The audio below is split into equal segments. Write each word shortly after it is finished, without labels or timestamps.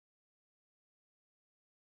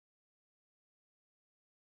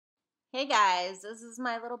Hey guys, this is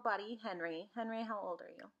my little buddy Henry. Henry, how old are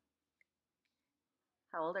you?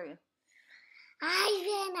 How old are you?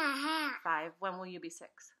 5.5 5. When will you be 6?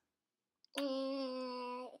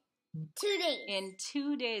 in 2 days. In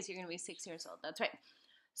 2 days, you're going to be 6 years old. That's right.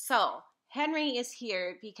 So, Henry is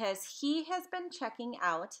here because he has been checking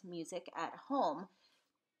out Music at Home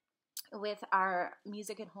with our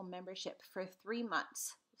Music at Home membership for 3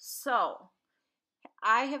 months. So,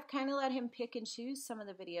 I have kind of let him pick and choose some of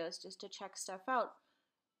the videos just to check stuff out.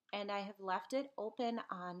 And I have left it open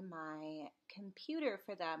on my computer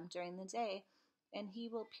for them during the day, and he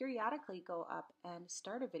will periodically go up and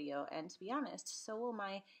start a video, and to be honest, so will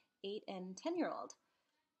my 8 and 10-year-old.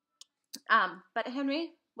 But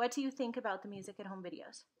Henry, what do you think about the Music at Home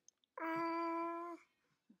videos? Uh,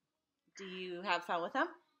 Do you have fun with them?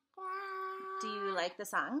 Do you like the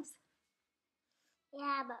songs?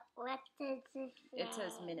 yeah, but what does this say? It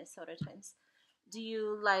says Minnesota Twins. Do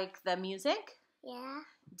you like the music? Yeah,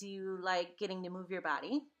 Do you like getting to move your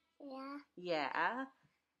body? yeah. Yeah.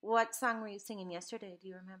 What song were you singing yesterday? Do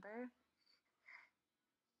you remember?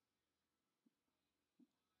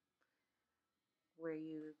 Where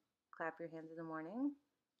you clap your hands in the morning?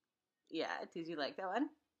 Yeah. Did you like that one?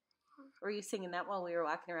 Were you singing that while we were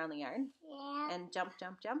walking around the yard? Yeah. And jump,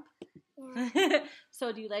 jump, jump? Yeah.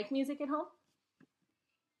 So do you like music at home?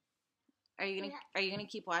 Are you gonna Yeah. Are you gonna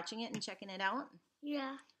keep watching it and checking it out?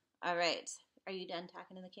 Yeah. All right. Are you done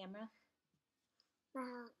talking to the camera?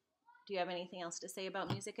 No. Do you have anything else to say about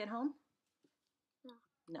music at home? No.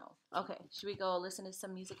 No. Okay. Should we go listen to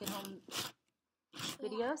some music at home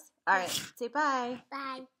videos? All right. Say bye.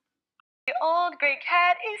 Bye. The old gray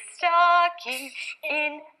cat is stalking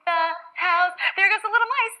in the house. There goes the little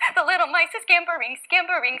mice. The little mice are scampering,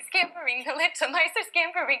 scampering, scampering. The little mice are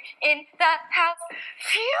scampering in the house.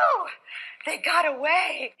 Phew! They got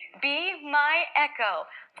away. Be my echo.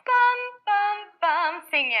 Bum, bum, bum.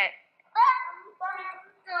 Sing it. Bum, bum,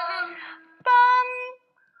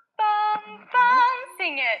 bum.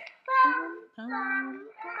 Sing it. Bum, bum,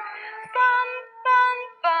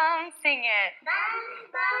 bum. Sing it. Bum,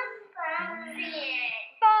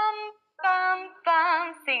 bum,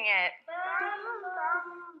 bum, sing it.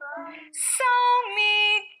 So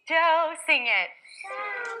me do, sing it.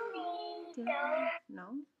 No.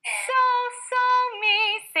 So me,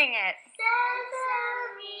 sing it.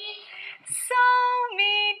 So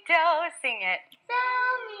me do, sing it.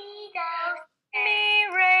 Me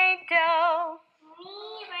re do.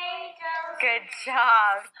 Good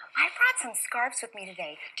job. I brought some scarves with me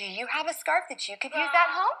today. Do you have a scarf that you could use at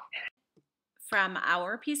home? From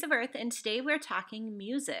Our Piece of Earth, and today we're talking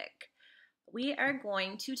music. We are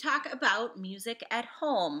going to talk about music at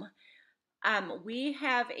home. We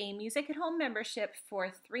have a Music at Home membership for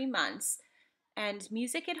 3 months, and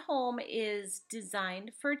Music at Home is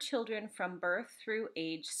designed for children from birth through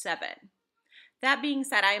age 7. That being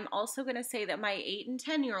said, I'm also going to say that my 8 and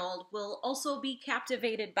 10-year-old will also be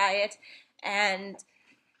captivated by it and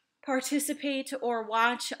participate or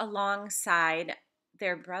watch alongside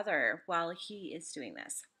their brother while he is doing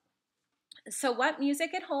this. So what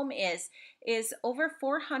Music at Home is over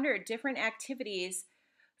 400 different activities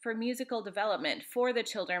for musical development for the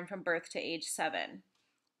children from birth to age 7.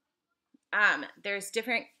 There's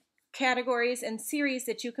different categories and series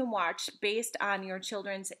that you can watch based on your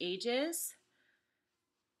children's ages.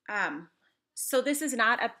 So this is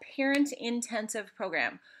not a parent-intensive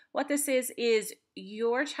program. What this is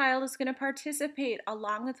your child is going to participate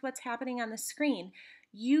along with what's happening on the screen.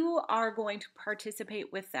 You are going to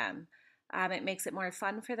participate with them. It makes it more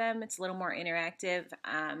fun for them. It's a little more interactive.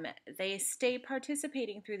 They stay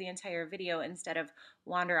participating through the entire video instead of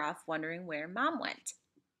wander off wondering where mom went.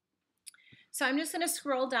 So I'm just going to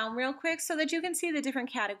scroll down real quick so that you can see the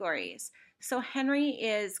different categories. So Henry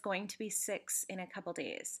is going to be 6 in a couple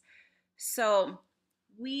days. So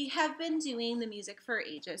we have been doing the music for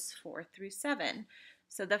ages 4 through 7.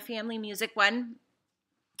 So the family music one,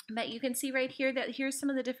 but you can see right here that here's some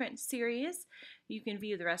of the different series. You can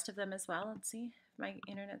view the rest of them as well. Let's see if my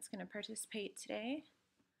internet's going to participate today.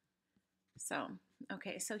 So,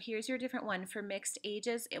 okay, so here's your different one for mixed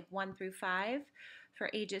ages 1 through 5, for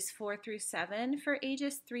ages 4 through 7, for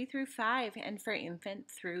ages 3 through 5, and for infant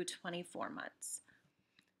through 24 months.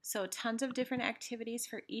 So tons of different activities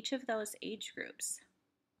for each of those age groups.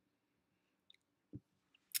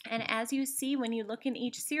 And as you see, when you look in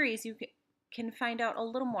each series, you can find out a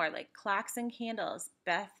little more, like clocks and candles,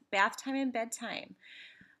 bath time and bedtime.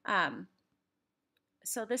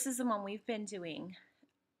 So this is the one we've been doing,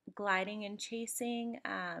 gliding and chasing.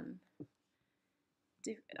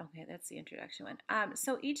 Okay, that's the introduction one.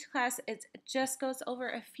 So each class, it just goes over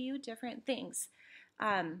a few different things.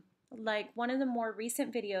 Like one of the more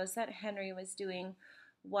recent videos that Henry was doing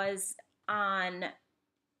was on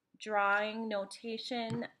drawing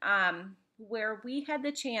notation, where we had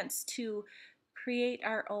the chance to create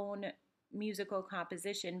our own musical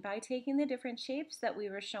composition by taking the different shapes that we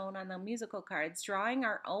were shown on the musical cards, drawing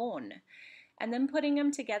our own, and then putting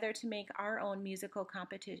them together to make our own musical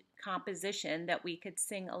composition that we could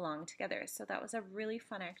sing along together. So that was a really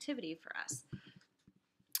fun activity for us.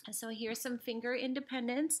 So here's some finger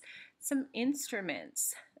independence, some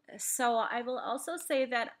instruments. So I will also say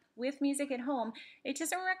that with music at home, it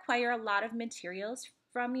doesn't require a lot of materials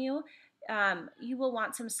from you. You will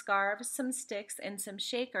want some scarves, some sticks, and some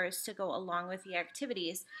shakers to go along with the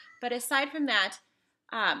activities. But aside from that,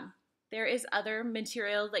 there is other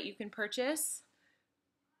material that you can purchase,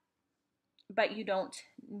 but you don't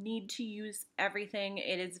need to use everything.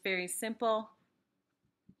 It is very simple,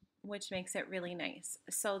 which makes it really nice.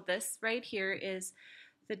 So this right here is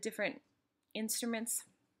the different instruments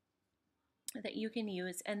that you can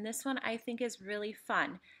use, and this one I think is really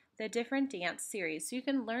fun, the different dance series. So you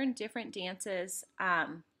can learn different dances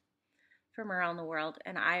from around the world,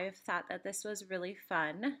 and I've thought that this was really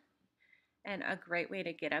fun and a great way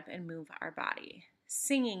to get up and move our body.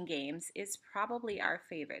 Singing games is probably our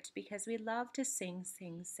favorite because we love to sing,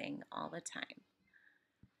 sing, sing all the time.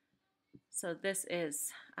 So this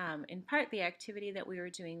is in part the activity that we were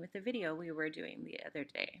doing with the video we were doing the other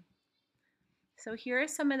day. So here are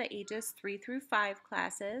some of the ages 3 through 5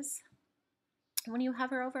 classes. When you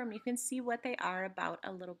hover over them, you can see what they are about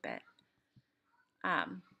a little bit.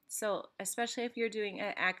 So especially if you're doing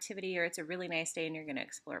an activity or it's a really nice day and you're going to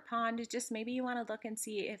explore a pond, just maybe you want to look and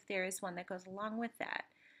see if there is one that goes along with that.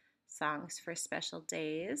 Songs for special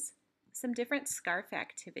days, some different scarf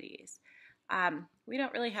activities. We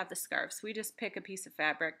don't really have the scarves. We just pick a piece of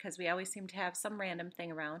fabric because we always seem to have some random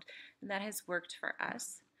thing around, and that has worked for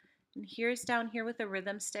us. And here's down here with the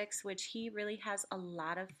rhythm sticks, which he really has a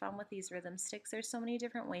lot of fun with these rhythm sticks. There's so many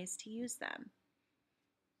different ways to use them.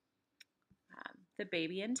 The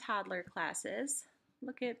baby and toddler classes.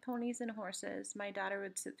 Look at ponies and horses. My daughter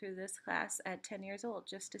would sit through this class at 10 years old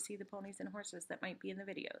just to see the ponies and horses that might be in the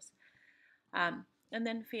videos. And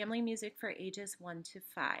then family music for ages 1 to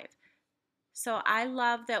 5. So I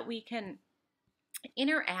love that we can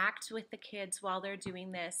interact with the kids while they're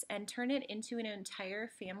doing this and turn it into an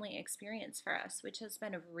entire family experience for us, which has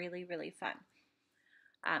been really, really fun.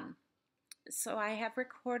 So I have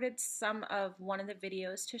recorded some of one of the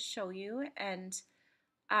videos to show you, and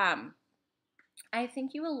I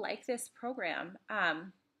think you will like this program.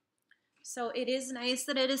 So it is nice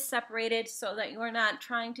that it is separated so that you're not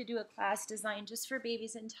trying to do a class designed just for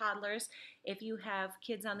babies and toddlers if you have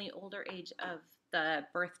kids on the older age of the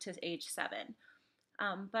birth to age 7.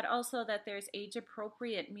 But also that there's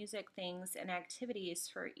age-appropriate music things and activities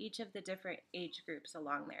for each of the different age groups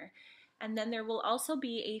along there. And then there will also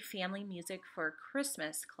be a family music for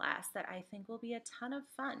Christmas class that I think will be a ton of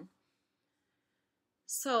fun.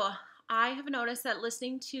 So I have noticed that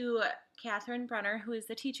listening to Catherine Brunner, who is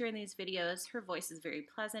the teacher in these videos, her voice is very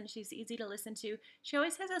pleasant. She's easy to listen to. She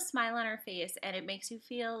always has a smile on her face, and it makes you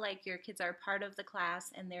feel like your kids are part of the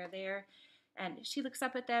class and they're there. And she looks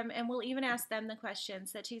up at them and will even ask them the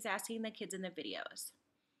questions that she's asking the kids in the videos.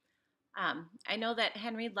 I know that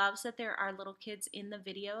Henry loves that there are little kids in the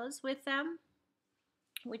videos with them,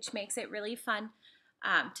 which makes it really fun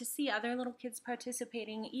to see other little kids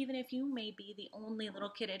participating, even if you may be the only little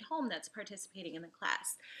kid at home that's participating in the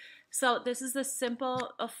class. So this is a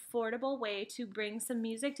simple, affordable way to bring some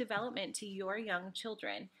music development to your young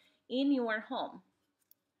children in your home.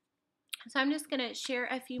 So I'm just going to share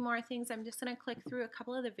a few more things. I'm just going to click through a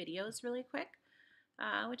couple of the videos really quick.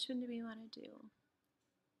 Which one do we want to do?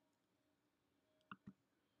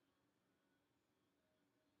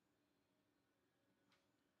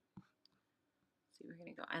 See, we're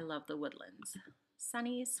going to go, I love the woodlands.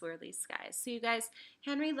 Sunny, swirly skies. So you guys,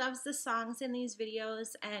 Henry loves the songs in these videos,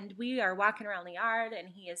 and we are walking around the yard and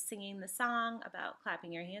he is singing the song about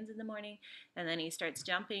clapping your hands in the morning, and then he starts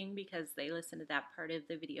jumping because they listened to that part of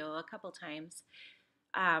the video a couple times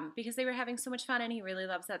because they were having so much fun, and he really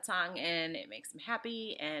loves that song, and it makes him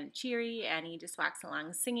happy and cheery, and he just walks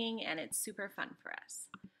along singing, and it's super fun for us.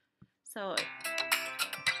 So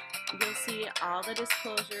you'll see all the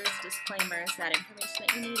disclosures, disclaimers, that information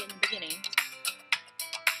that you need in the beginning.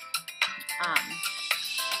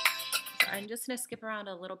 So I'm just going to skip around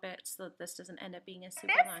a little bit so that this doesn't end up being a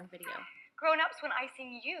super long video. Grown-ups, when I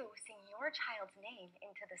sing you, sing your child's name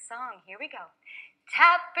into the song. Here we go.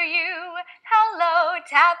 Tap for you, hello,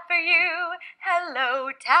 tap for you, hello,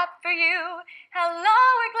 tap for you, hello,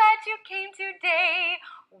 we're glad you came today.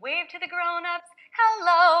 Wave to the grown-ups,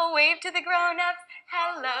 Hello, wave to the grown-ups.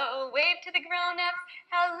 Hello, wave to the grown-ups.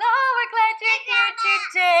 Hello, we're glad you're here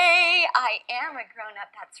today. I am a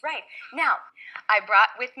grown-up, that's right. Now, I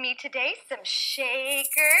brought with me today some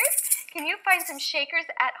shakers. Can you find some shakers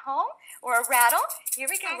at home or a rattle? Here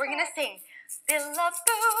we go, we're gonna sing. Billaboo,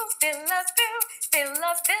 billaboo,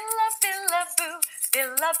 billa, billa, billaboo,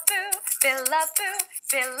 billaboo, billaboo,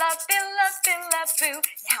 billa, billa, billaboo.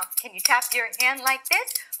 Now, can you tap your hand like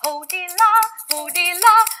this? Ho-dee la, ho-dee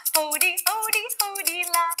la, ho-dee, ho-dee, ho-dee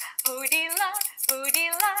la, ho-dee la, ho-dee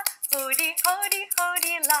la, ho-dee, ho-dee,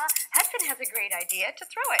 ho-dee la. Hudson has a great idea to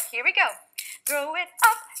throw it. Here we go. Throw it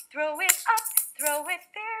up, throw it up, throw it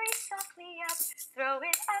very softly up. Throw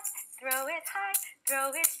it up, throw it high, throw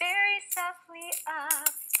it very softly up.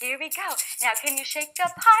 Here we go. Now can you shake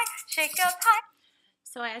up high, shake up high?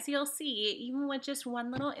 So as you'll see, even with just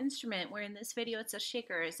one little instrument, where in this video it's a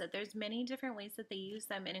shaker, is that there's many different ways that they use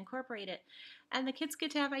them and incorporate it. And the kids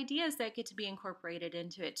get to have ideas that get to be incorporated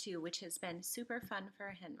into it too, which has been super fun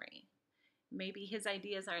for Henry. Maybe his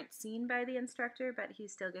ideas aren't seen by the instructor, but he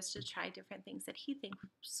still gets to try different things that he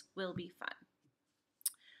thinks will be fun.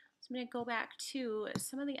 So I'm going to go back to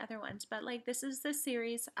some of the other ones, but like this is the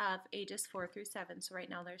series of ages 4 through 7. So right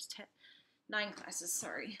now there's 9 classes,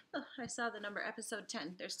 sorry. Oh, I saw the number episode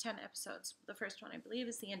 10. There's 10 episodes. The first one, I believe,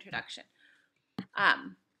 is the introduction.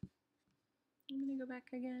 I'm going to go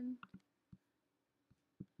back again.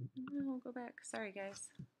 No, go back. Sorry, guys.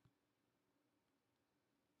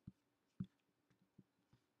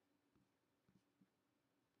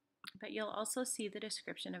 But you'll also see the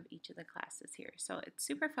description of each of the classes here. So it's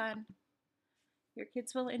super fun. Your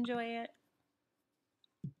kids will enjoy it.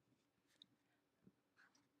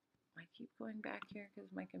 I keep going back here because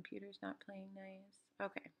my computer's not playing nice.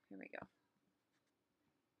 Okay, here we go.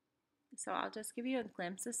 So I'll just give you a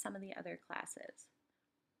glimpse of some of the other classes.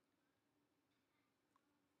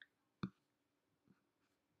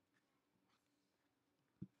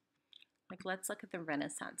 Like, let's look at the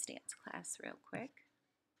Renaissance dance class real quick.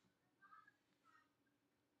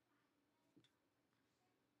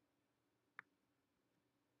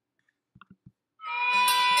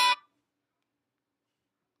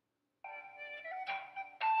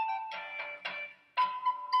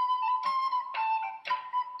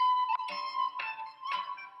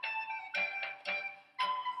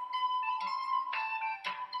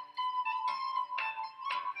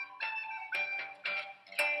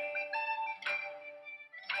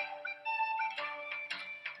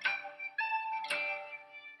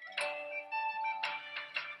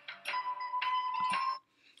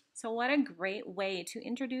 So what a great way to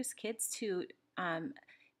introduce kids to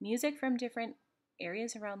music from different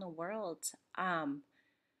areas around the world. And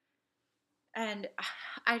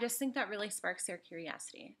I just think that really sparks their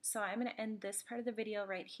curiosity. So I'm going to end this part of the video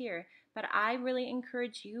right here, but I really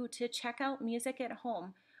encourage you to check out Music at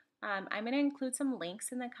Home. I'm going to include some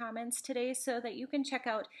links in the comments today so that you can check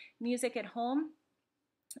out Music at Home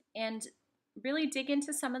and really dig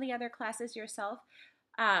into some of the other classes yourself.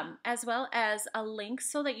 As well as a link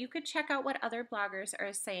so that you could check out what other bloggers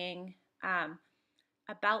are saying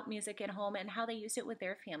about Music at Home and how they use it with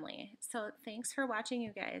their family. So thanks for watching,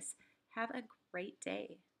 you guys. Have a great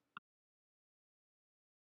day.